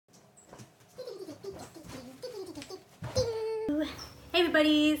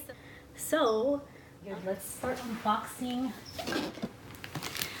everybody. So let's start unboxing.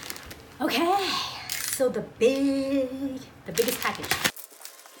 Okay, so the biggest package.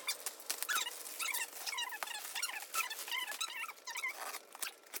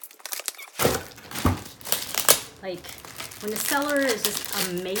 Like, when the seller is just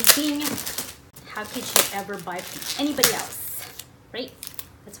amazing, how could you ever buy from anybody else, right?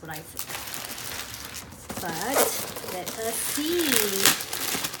 That's what I think. But let us see.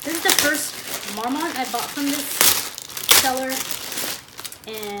 This is the first Marmont I bought from this seller,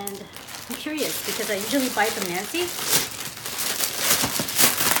 and I'm curious because I usually buy from Nancy.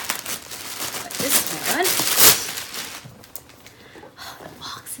 But this one, oh, the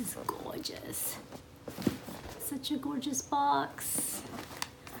box is gorgeous. Such a gorgeous box.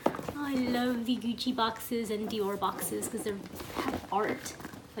 I love the Gucci boxes and Dior boxes because they have art.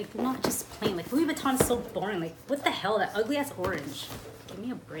 Like, they're not just plain. Like, Louis Vuitton's so boring. Like, what the hell? That ugly ass orange. Give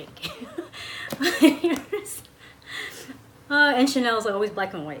me a break. And Chanel's like always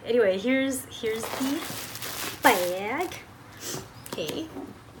black and white. Anyway, here's the bag. Okay,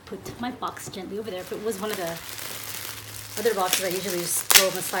 put my box gently over there. If it was one of the other boxes, I usually just throw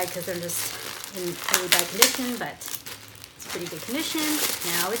them aside because they're just in really bad condition, but it's pretty good condition.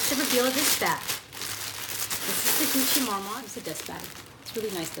 Now it's the reveal of this bag. This is the Gucci Marmont. It's a dust bag. It's a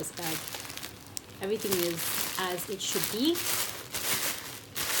really nice dust bag. Everything is as it should be.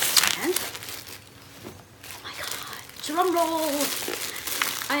 And oh my god, drum roll!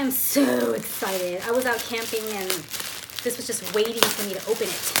 I am so excited. I was out camping and this was just waiting for me to open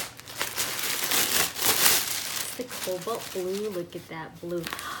it. It's the cobalt blue. Look at that blue.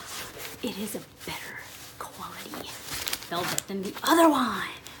 It is a better quality velvet than the other one.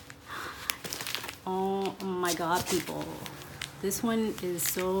 Oh my god, people. This one is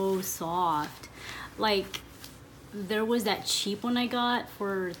so soft. Like, there was that cheap one I got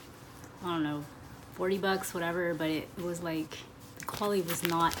for, I don't know, 40 bucks, whatever, but it was like, the quality was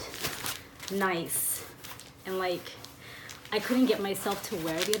not nice. And like, I couldn't get myself to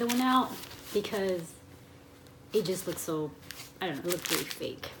wear the other one out because it just looked so, I don't know, it looked really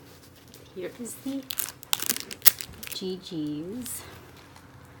fake. Here is the GGs.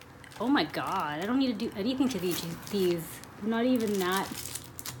 Oh my god, I don't need to do anything to these. Not even that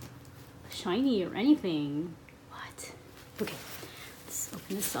shiny or anything. What? Okay, let's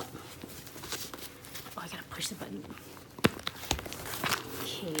open this up. Oh, I gotta push the button.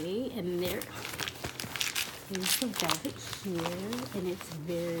 Okay, and there is the velvet here, and it's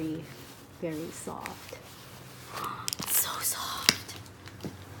very, very soft. It's so soft.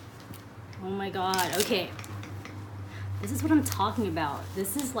 Oh my god, okay. This is what I'm talking about.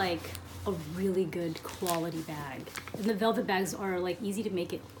 This is like a really good quality bag. And the velvet bags are like easy to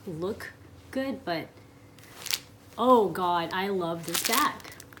make it look good, but oh god, I love this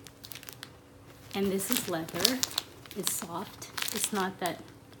bag. And this is leather. It's soft. It's not that,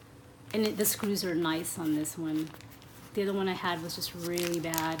 and the screws are nice on this one. The other one I had was just really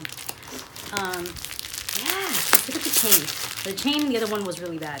bad. Yeah, look at the chain. The chain in the other one was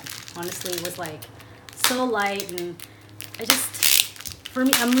really bad. Honestly, it was like so light, and I just, for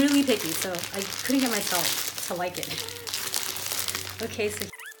me, I'm really picky, so I couldn't get myself to like it. Okay, so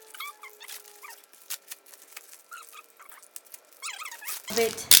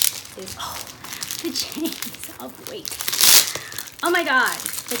it is, oh, the chain is of weight. Oh my god,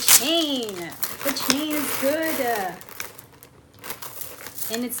 the chain is good.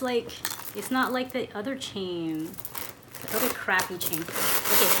 And it's like, it's not like the other chain, the other crappy chain.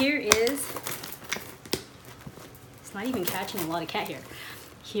 Okay, here is, it's not even catching a lot of cat hair.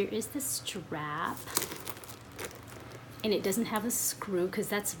 Here is the strap. And it doesn't have a screw because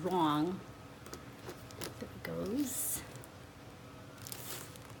that's wrong. There it goes.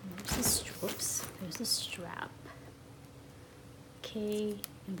 There's the strap. Okay,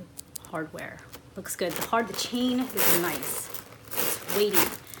 and the hardware. Looks good. The chain is nice. It's weighty.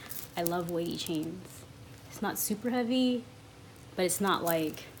 I love weighty chains. It's not super heavy, but it's not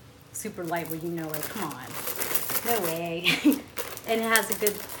like super light where you know, like, come on. No way. And it has a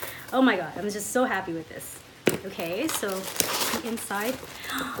good, oh my god, I'm just so happy with this. Okay, so the inside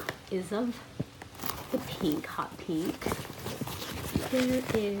is of the pink, hot pink. There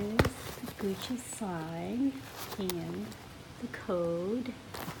is the Gucci sign and the code.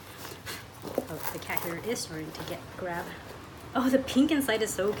 Oh, the cat hair is starting to grab. Oh, the pink inside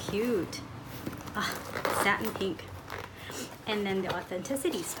is so cute. Satin pink. And then the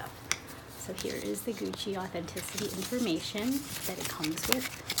authenticity stuff. So here is the Gucci authenticity information that it comes with.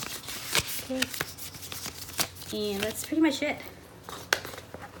 Okay. And that's pretty much it.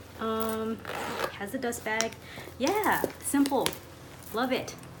 Has the dust bag. Yeah, simple. Love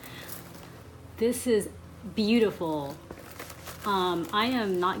it. This is beautiful. I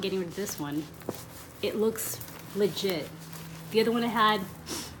am not getting rid of this one. It looks legit. The other one I had,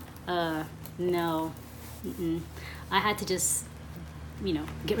 no. I had to just, you know,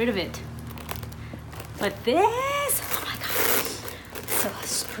 get rid of it. But this, oh my God. So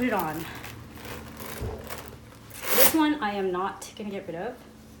let's put it on. This one I am not gonna get rid of.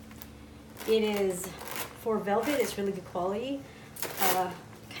 It is, for velvet, it's really good quality.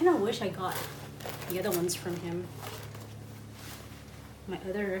 Kind of wish I got the other ones from him. My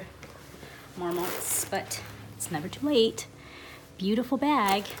other Marmonts, but it's never too late. Beautiful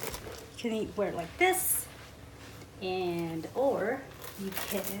bag. You can wear it like this, and or you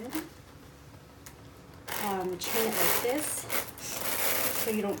can chain it like this so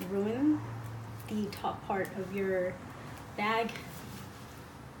you don't ruin the top part of your bag,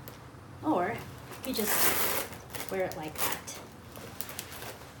 or you just wear it like that.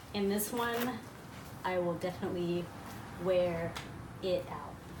 In this one, I will definitely wear it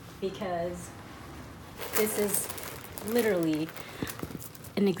out because this is literally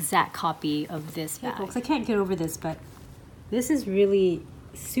an exact copy of this bag. Folks, I can't get over this, but this is really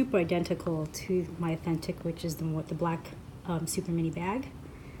super identical to my authentic, which is the black super mini bag.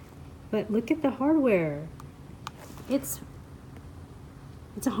 But look at the hardware. It's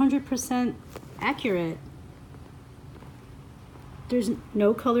 100% accurate. There's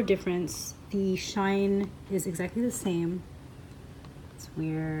no color difference. The shine is exactly the same. It's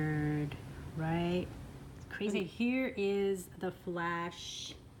weird, right? It's crazy. Okay, here is the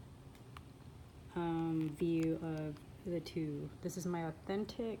flash view of the two. This is my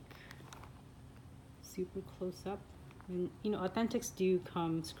authentic, super close up. And, you know, authentics do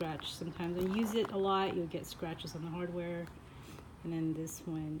come scratched sometimes. When you use it a lot, you'll get scratches on the hardware. And then this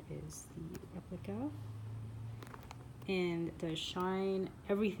one is the replica. And the shine,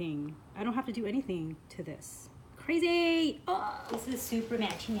 everything. I don't have to do anything to this. Crazy! Oh, this is super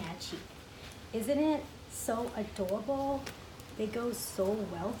matchy matchy. Isn't it so adorable? They go so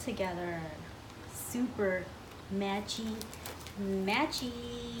well together. Super matchy matchy.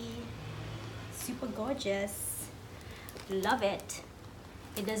 Super gorgeous. Love it.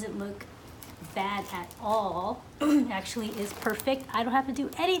 It doesn't look bad at all. Actually is perfect. I don't have to do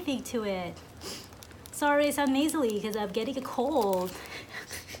anything to it. Sorry I sound nasally because I'm getting a cold.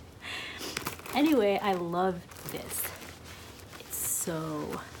 Anyway, I love this. It's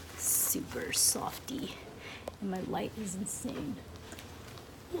so super softy. And my light is insane.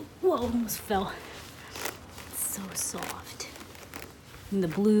 Whoa, almost fell. It's so soft. And the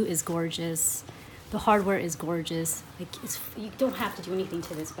blue is gorgeous. The hardware is gorgeous. Like you don't have to do anything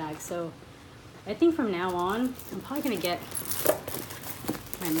to this bag. So I think from now on, I'm probably gonna get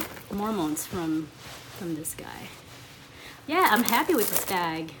my Marmonts from this guy. Yeah, I'm happy with this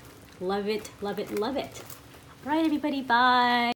bag. Love it, love it, love it. All right, everybody, bye.